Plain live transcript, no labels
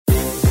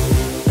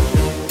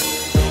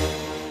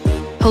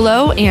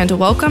Hello and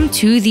welcome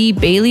to the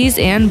Baileys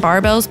and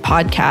Barbells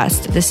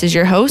podcast. This is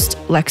your host,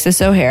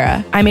 Lexis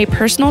O'Hara. I'm a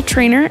personal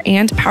trainer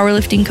and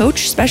powerlifting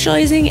coach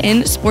specializing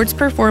in sports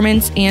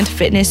performance and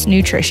fitness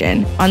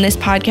nutrition. On this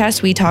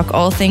podcast, we talk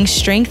all things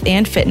strength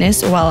and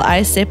fitness while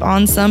I sip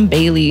on some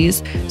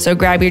Baileys. So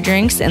grab your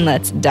drinks and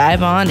let's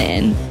dive on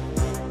in.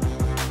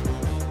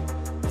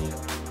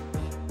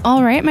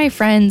 All right, my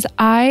friends,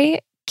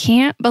 I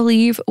can't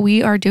believe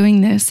we are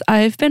doing this.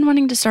 I've been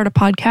wanting to start a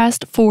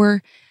podcast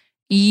for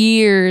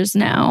years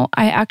now.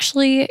 I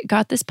actually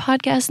got this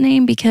podcast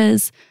name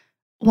because,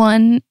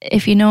 one,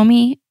 if you know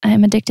me,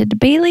 I'm addicted to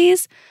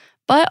Baileys,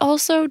 but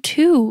also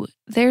two,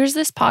 there's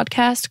this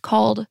podcast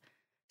called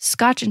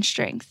Scotch and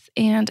Strength,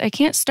 and I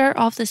can't start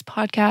off this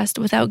podcast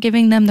without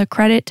giving them the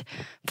credit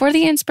for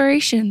the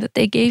inspiration that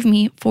they gave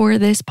me for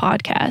this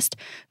podcast.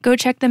 Go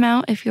check them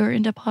out if you're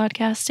into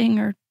podcasting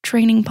or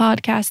training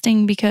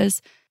podcasting,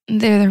 because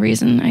they're the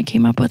reason I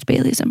came up with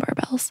Baileys and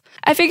Barbells.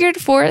 I figured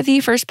for the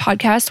first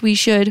podcast, we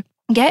should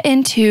get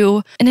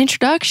into an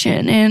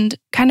introduction and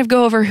kind of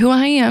go over who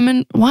I am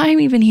and why I'm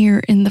even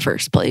here in the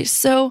first place.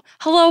 So,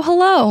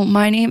 hello.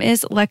 My name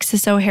is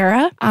Lexis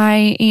O'Hara.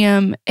 I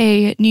am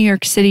a New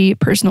York City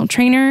personal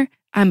trainer.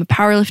 I'm a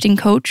powerlifting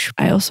coach.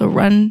 I also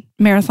run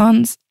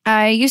marathons.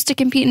 I used to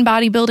compete in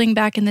bodybuilding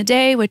back in the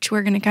day, which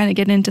we're going to kind of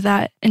get into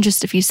that in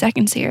just a few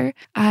seconds here.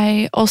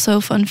 I also,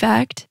 fun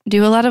fact,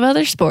 do a lot of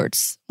other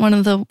sports. One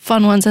of the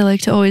fun ones I like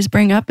to always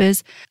bring up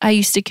is I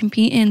used to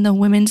compete in the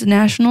women's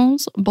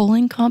nationals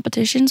bowling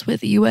competitions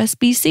with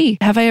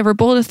USBC. Have I ever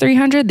bowled a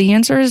 300? The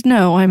answer is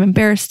no. I'm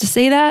embarrassed to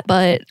say that,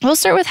 but we'll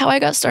start with how I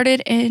got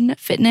started in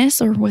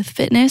fitness or with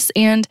fitness.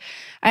 And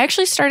I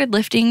actually started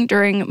lifting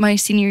during my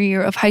senior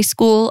year of high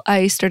school.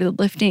 I started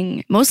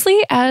lifting mostly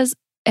as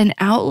an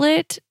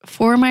outlet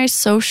for my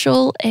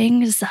social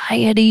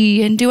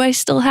anxiety. And do I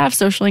still have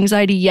social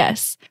anxiety?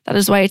 Yes. That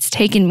is why it's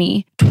taken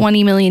me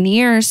 20 million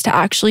years to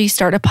actually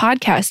start a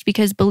podcast,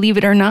 because believe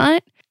it or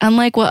not,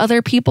 unlike what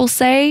other people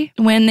say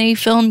when they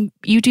film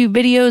YouTube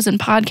videos and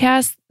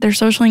podcasts, their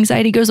social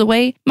anxiety goes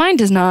away. Mine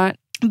does not.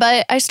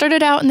 But I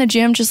started out in the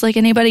gym just like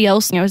anybody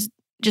else. I was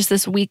just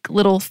this weak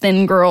little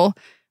thin girl,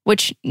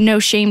 which no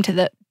shame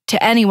to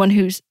anyone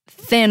who's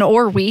thin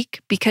or weak,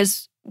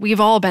 because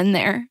we've all been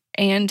there.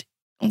 And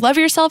love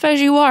yourself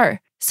as you are.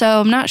 So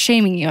I'm not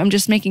shaming you. I'm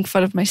just making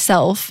fun of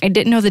myself. I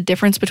didn't know the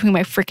difference between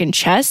my freaking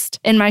chest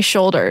and my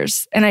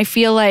shoulders. And I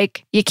feel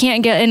like you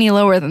can't get any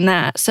lower than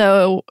that.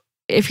 So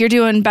if you're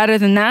doing better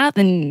than that,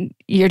 then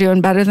you're doing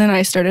better than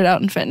I started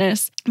out in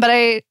fitness. But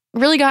I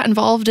really got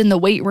involved in the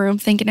weight room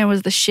thinking I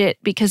was the shit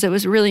because it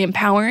was really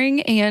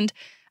empowering. And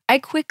I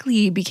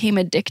quickly became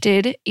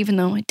addicted, even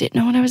though I didn't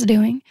know what I was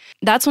doing.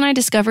 That's when I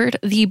discovered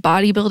the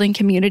bodybuilding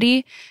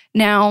community.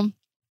 Now,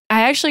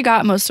 I actually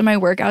got most of my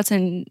workouts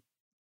and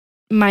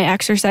my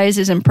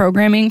exercises and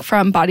programming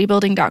from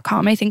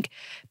bodybuilding.com. I think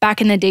back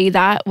in the day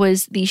that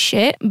was the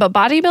shit, but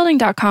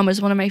bodybuilding.com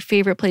was one of my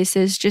favorite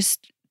places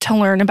just to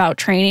learn about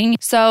training.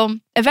 So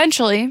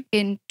eventually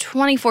in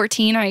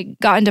 2014, I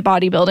got into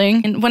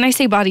bodybuilding. And when I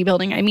say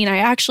bodybuilding, I mean I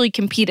actually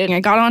competed.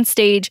 I got on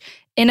stage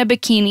in a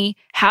bikini,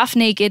 half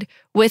naked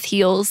with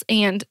heels.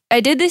 And I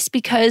did this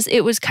because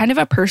it was kind of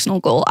a personal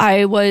goal.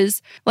 I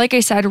was, like I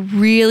said,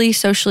 really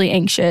socially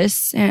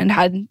anxious and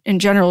had, in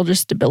general,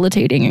 just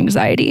debilitating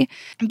anxiety.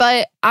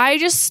 But I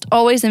just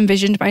always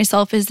envisioned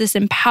myself as this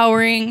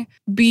empowering,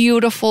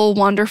 beautiful,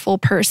 wonderful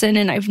person.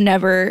 And I've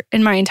never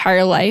in my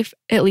entire life,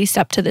 at least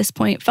up to this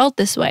point, felt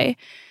this way.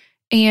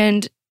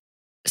 And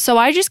so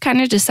I just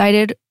kind of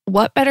decided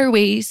what better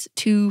ways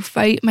to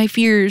fight my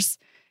fears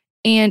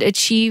and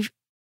achieve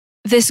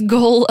this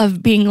goal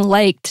of being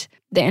liked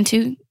than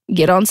to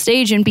get on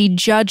stage and be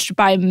judged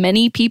by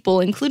many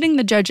people, including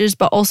the judges,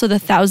 but also the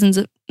thousands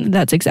of,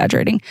 that's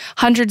exaggerating,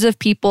 hundreds of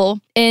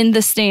people in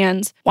the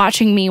stands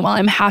watching me while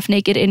I'm half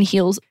naked in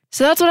heels.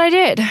 So that's what I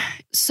did.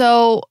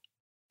 So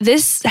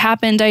this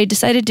happened. I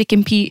decided to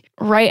compete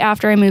right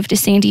after I moved to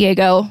San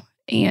Diego.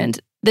 And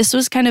this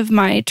was kind of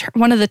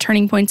one of the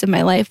turning points of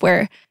my life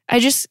where I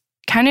just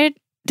kind of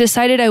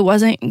decided I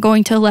wasn't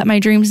going to let my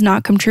dreams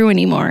not come true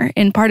anymore.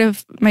 And part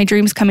of my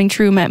dreams coming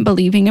true meant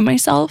believing in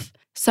myself.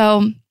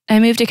 So I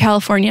moved to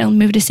California,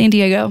 moved to San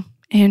Diego,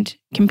 and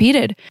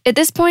competed. At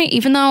this point,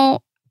 even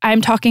though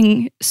I'm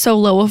talking so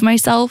low of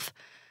myself,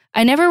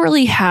 I never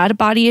really had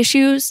body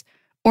issues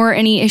or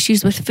any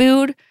issues with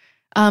food.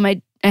 I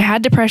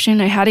had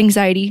depression, I had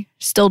anxiety,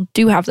 still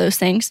do have those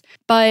things.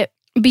 But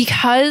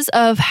because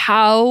of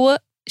how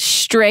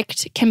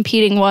strict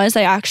competing was,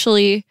 I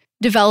actually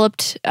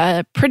developed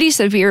a pretty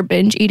severe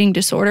binge eating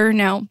disorder.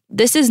 Now,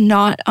 this is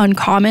not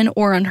uncommon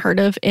or unheard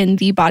of in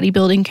the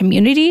bodybuilding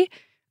community.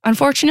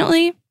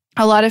 Unfortunately,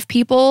 a lot of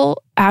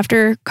people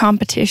after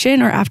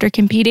competition or after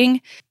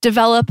competing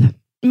develop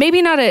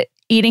maybe not an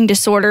eating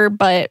disorder,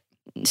 but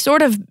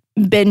sort of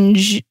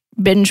binge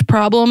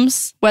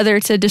problems. Whether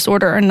it's a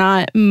disorder or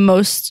not,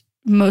 most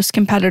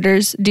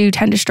competitors do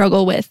tend to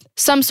struggle with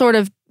some sort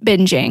of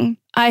binging.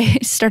 I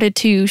started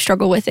to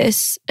struggle with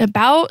this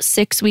about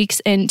 6 weeks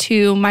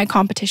into my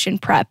competition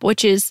prep,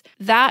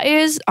 that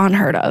is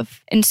unheard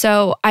of. And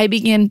so I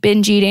began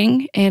binge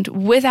eating and,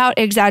 without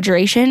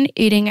exaggeration,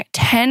 eating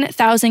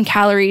 10,000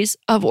 calories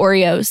of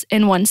Oreos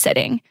in one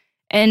sitting.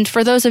 And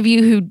for those of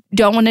you who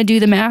don't want to do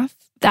the math,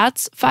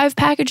 that's 5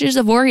 packages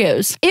of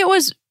Oreos. It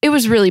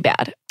was really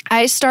bad.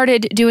 I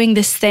started doing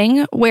this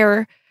thing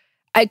where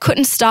I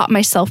couldn't stop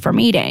myself from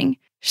eating.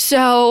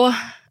 So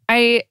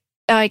I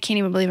can't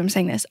even believe I'm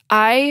saying this.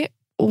 I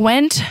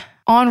went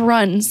on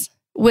runs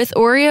with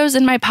Oreos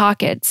in my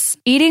pockets,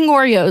 eating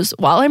Oreos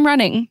while I'm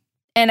running,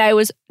 and I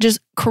was just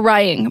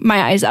crying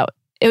my eyes out.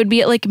 It would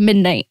be at like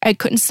midnight. I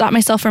couldn't stop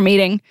myself from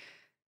eating.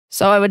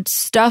 So I would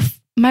stuff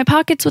my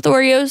pockets with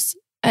Oreos.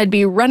 I'd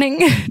be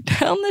running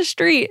down the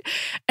street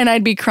and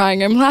I'd be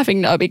crying. I'm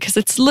laughing now because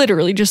it's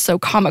literally just so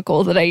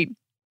comical that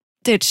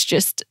it's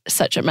just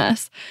such a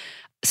mess.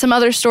 Some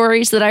other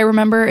stories that I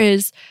remember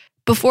is,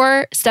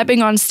 before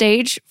stepping on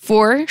stage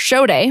for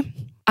show day,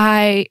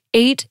 I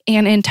ate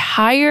an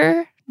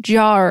entire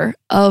jar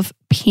of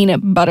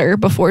peanut butter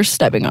before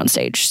stepping on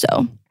stage.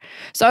 So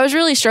I was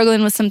really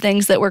struggling with some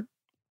things that were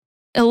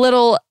a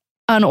little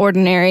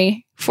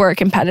unordinary for a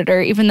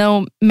competitor. Even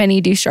though many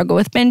do struggle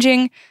with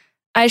binging,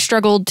 I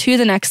struggled to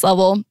the next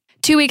level.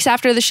 2 weeks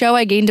after the show,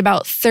 I gained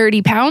about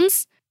 30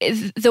 pounds.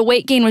 The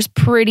weight gain was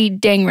pretty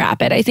dang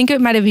rapid. I think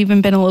it might have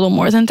even been a little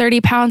more than 30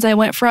 pounds. I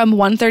went from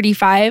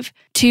 135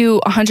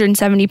 to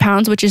 170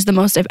 pounds, which is the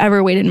most I've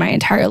ever weighed in my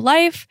entire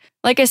life.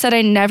 Like I said,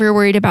 I never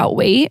worried about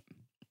weight,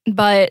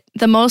 but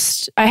the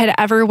most I had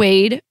ever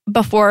weighed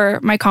before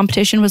my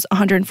competition was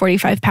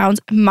 145 pounds.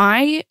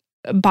 My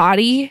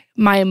body,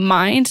 my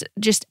mind,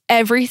 just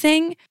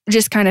everything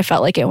just kind of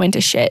felt like it went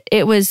to shit.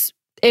 It was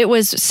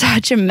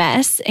such a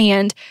mess,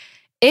 and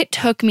it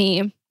took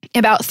me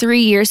about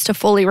 3 years to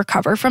fully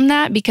recover from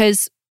that,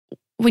 because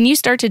when you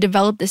start to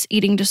develop this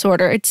eating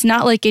disorder, it's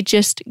not like it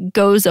just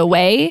goes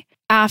away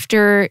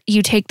after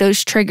you take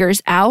those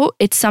triggers out.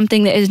 It's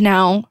something that is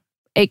now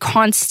a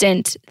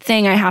constant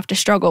thing I have to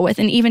struggle with.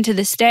 And even to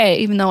this day,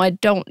 even though I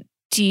don't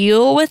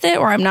deal with it,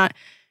 or I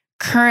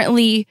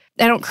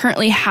don't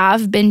currently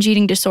have binge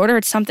eating disorder,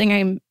 it's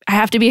something I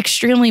have to be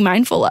extremely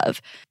mindful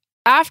of.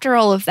 After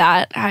all of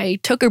that, I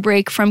took a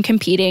break from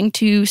competing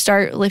to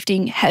start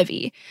lifting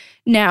heavy.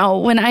 Now,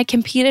 when I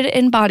competed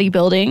in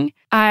bodybuilding,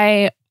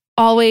 I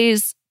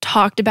always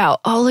talked about,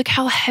 oh, look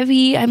how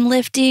heavy I'm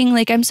lifting,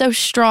 like I'm so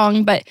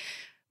strong. But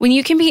when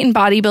you compete in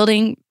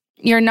bodybuilding,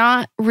 you're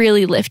not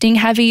really lifting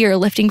heavy, you're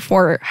lifting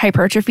for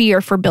hypertrophy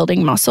or for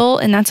building muscle.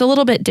 And that's a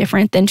little bit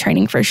different than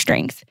training for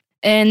strength.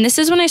 And this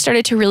is when I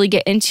started to really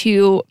get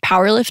into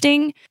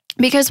powerlifting,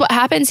 because what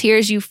happens here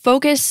is you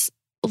focus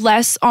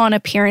less on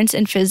appearance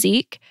and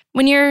physique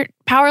when you're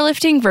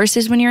powerlifting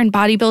versus when you're in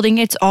bodybuilding.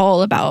 It's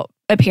all about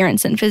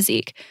appearance and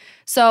physique.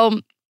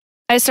 So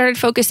I started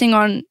focusing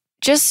on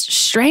just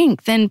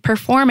strength and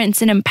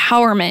performance and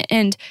empowerment.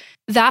 And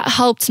that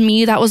helped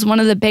me. That was one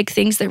of the big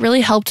things that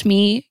really helped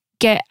me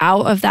get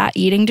out of that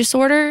eating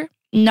disorder,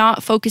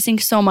 not focusing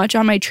so much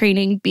on my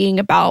training being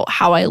about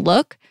how I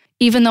look,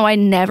 even though I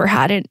never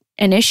had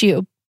an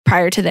issue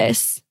prior to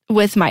this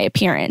with my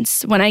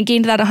appearance. When I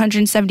gained that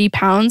 170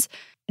 pounds,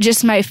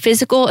 just my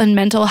physical and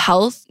mental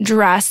health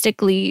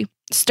drastically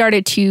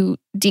started to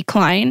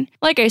decline.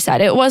 Like I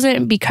said, it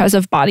wasn't because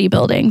of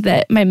bodybuilding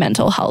that my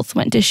mental health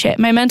went to shit.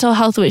 My mental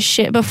health was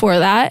shit before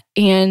that,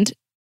 and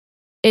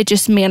it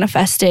just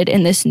manifested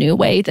in this new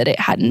way that it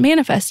hadn't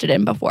manifested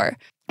in before.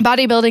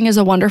 Bodybuilding is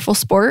a wonderful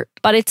sport,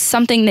 but it's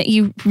something that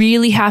you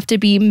really have to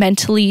be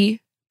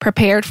mentally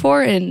prepared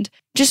for, and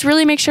just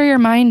really make sure your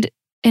mind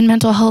and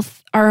mental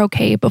health are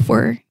okay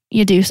before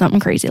you do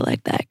something crazy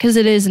like that, because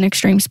it is an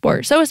extreme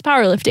sport. So is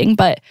powerlifting,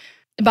 but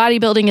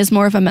bodybuilding is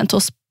more of a mental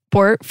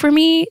sport for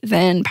me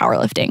than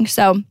powerlifting.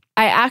 So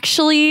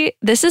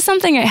this is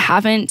something I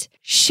haven't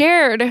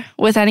shared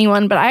with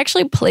anyone, but I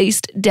actually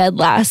placed dead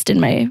last in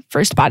my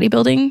first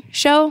bodybuilding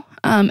show.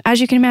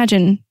 As you can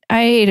imagine,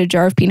 I ate a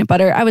jar of peanut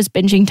butter. I was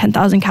binging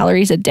 10,000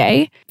 calories a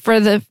day for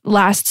the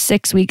last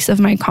 6 weeks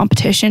of my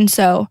competition.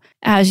 So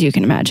as you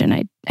can imagine,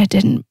 I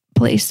didn't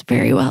place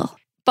very well.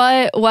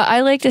 But what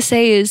I like to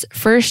say is,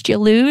 first you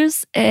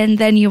lose and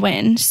then you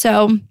win.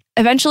 So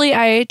eventually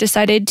I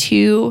decided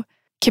to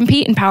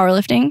compete in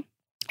powerlifting,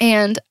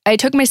 and I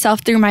took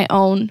myself through my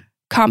own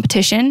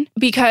competition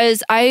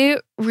because I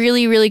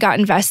really, really got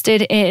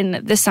invested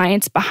in the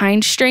science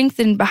behind strength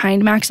and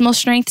behind maximal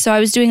strength. So I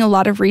was doing a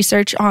lot of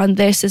research on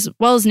this as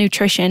well as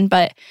nutrition,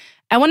 but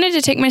I wanted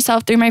to take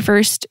myself through my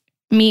first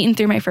meet and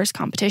through my first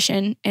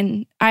competition.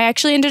 And I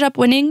actually ended up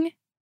winning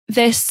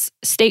this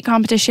state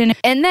competition.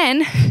 And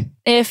then,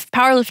 if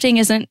powerlifting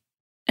isn't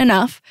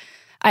enough,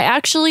 I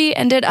actually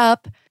ended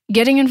up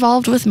getting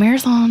involved with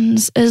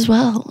marathons as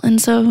well. And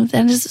so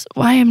that is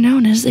why I'm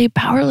known as a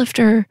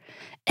powerlifter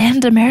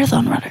and a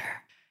marathon runner.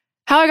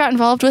 How I got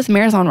involved with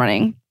marathon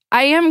running.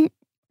 I am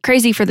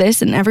crazy for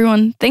this, and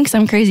everyone thinks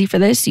I'm crazy for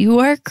this. You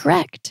are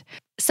correct.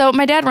 So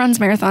my dad runs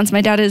marathons.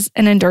 My dad is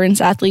an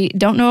endurance athlete.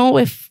 Don't know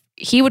if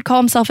he would call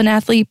himself an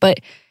athlete, but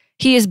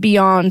he is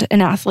beyond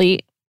an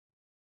athlete.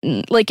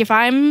 Like if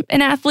I'm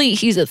an athlete,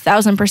 he's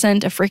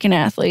 1,000% a freaking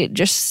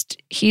athlete.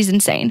 He's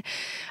insane.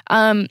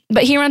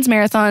 But he runs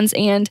marathons,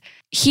 and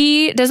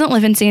he doesn't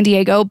live in San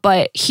Diego,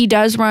 but he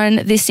does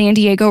run the San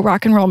Diego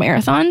Rock and Roll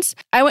Marathons.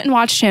 I went and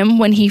watched him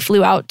when he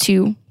flew out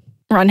to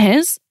run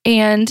his,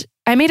 and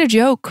I made a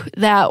joke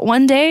that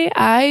one day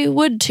I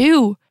would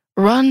too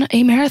run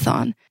a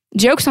marathon.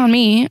 Joke's on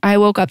me. I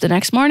woke up the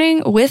next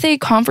morning with a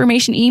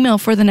confirmation email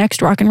for the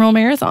next Rock and Roll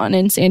Marathon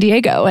in San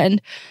Diego,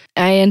 and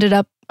I ended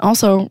up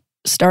also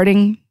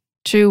starting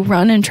to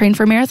run and train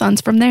for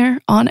marathons from there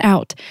on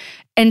out.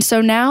 And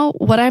so now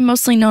what I'm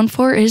mostly known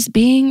for is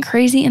being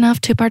crazy enough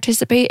to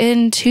participate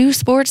in two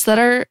sports that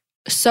are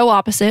so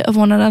opposite of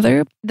one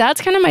another.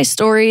 That's kind of my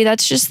story.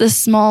 That's just the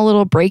small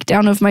little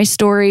breakdown of my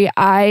story.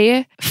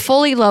 I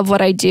fully love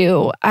what I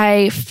do.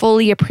 I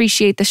fully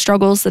appreciate the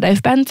struggles that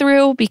I've been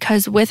through,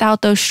 because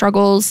without those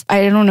struggles,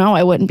 I don't know,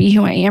 I wouldn't be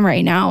who I am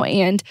right now.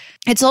 And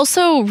it's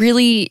also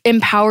really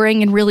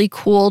empowering and really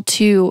cool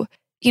to,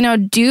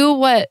 do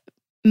what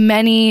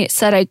many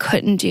said I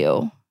couldn't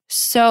do.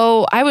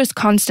 So I was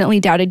constantly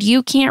doubted.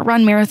 You can't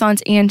run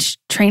marathons and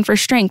train for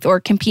strength or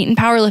compete in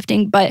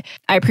powerlifting, but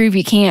I prove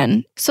you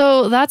can.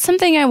 So that's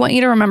something I want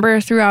you to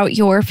remember throughout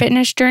your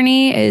fitness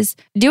journey is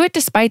do it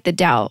despite the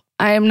doubt.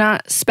 I am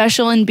not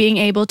special in being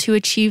able to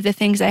achieve the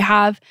things I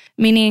have,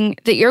 meaning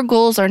that your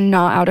goals are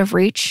not out of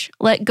reach.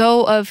 Let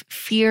go of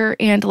fear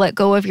and let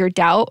go of your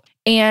doubt,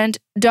 and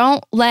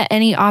don't let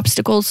any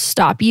obstacles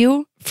stop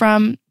you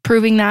from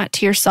proving that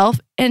to yourself,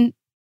 and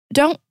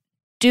don't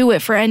do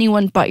it for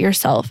anyone but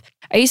yourself.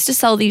 I used to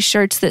sell these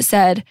shirts that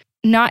said,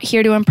 "Not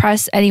here to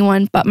impress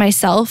anyone but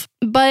myself."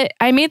 But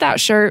I made that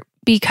shirt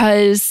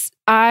because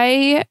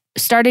I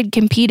started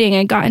competing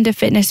and got into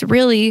fitness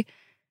really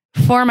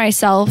for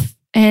myself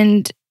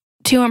and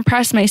to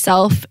impress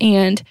myself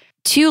and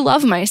to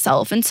love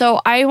myself. And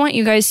so I want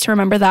you guys to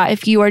remember that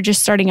if you are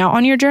just starting out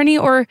on your journey,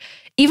 or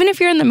even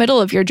if you're in the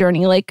middle of your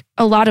journey, like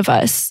a lot of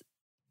us,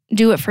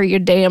 do it for your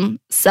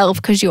damn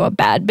self because you're a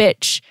bad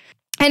bitch.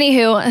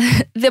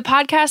 Anywho, the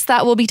podcast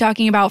that we'll be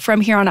talking about from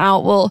here on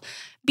out will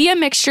be a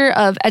mixture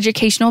of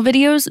educational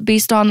videos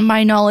based on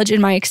my knowledge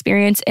and my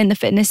experience in the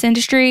fitness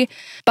industry.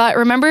 But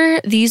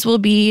remember, these will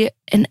be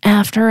an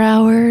after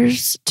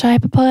hours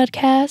type of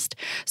podcast.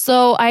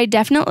 So I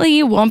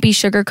definitely won't be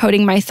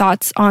sugarcoating my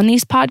thoughts on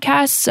these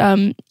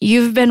podcasts.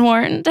 You've been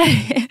warned.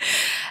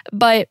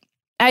 But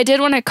I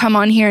did want to come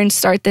on here and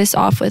start this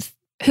off with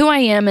who I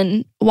am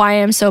and why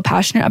I'm so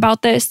passionate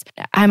about this.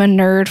 I'm a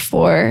nerd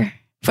for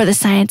the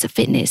science of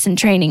fitness and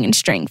training and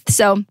strength.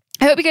 So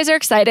I hope you guys are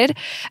excited.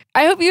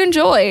 I hope you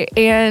enjoy,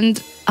 and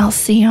I'll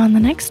see you on the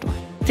next one.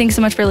 Thanks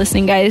so much for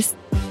listening, guys.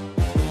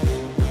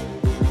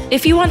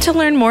 If you want to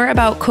learn more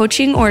about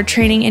coaching or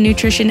training and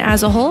nutrition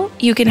as a whole,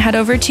 you can head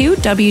over to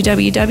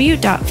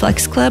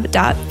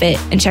www.flexclub.fit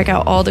and check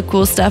out all the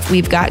cool stuff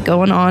we've got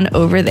going on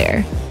over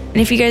there. And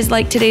if you guys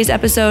liked today's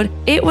episode,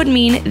 it would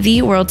mean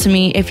the world to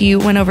me if you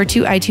went over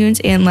to iTunes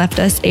and left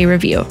us a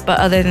review. But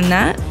other than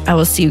that, I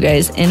will see you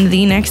guys in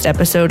the next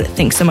episode.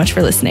 Thanks so much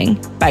for listening.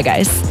 Bye,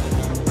 guys.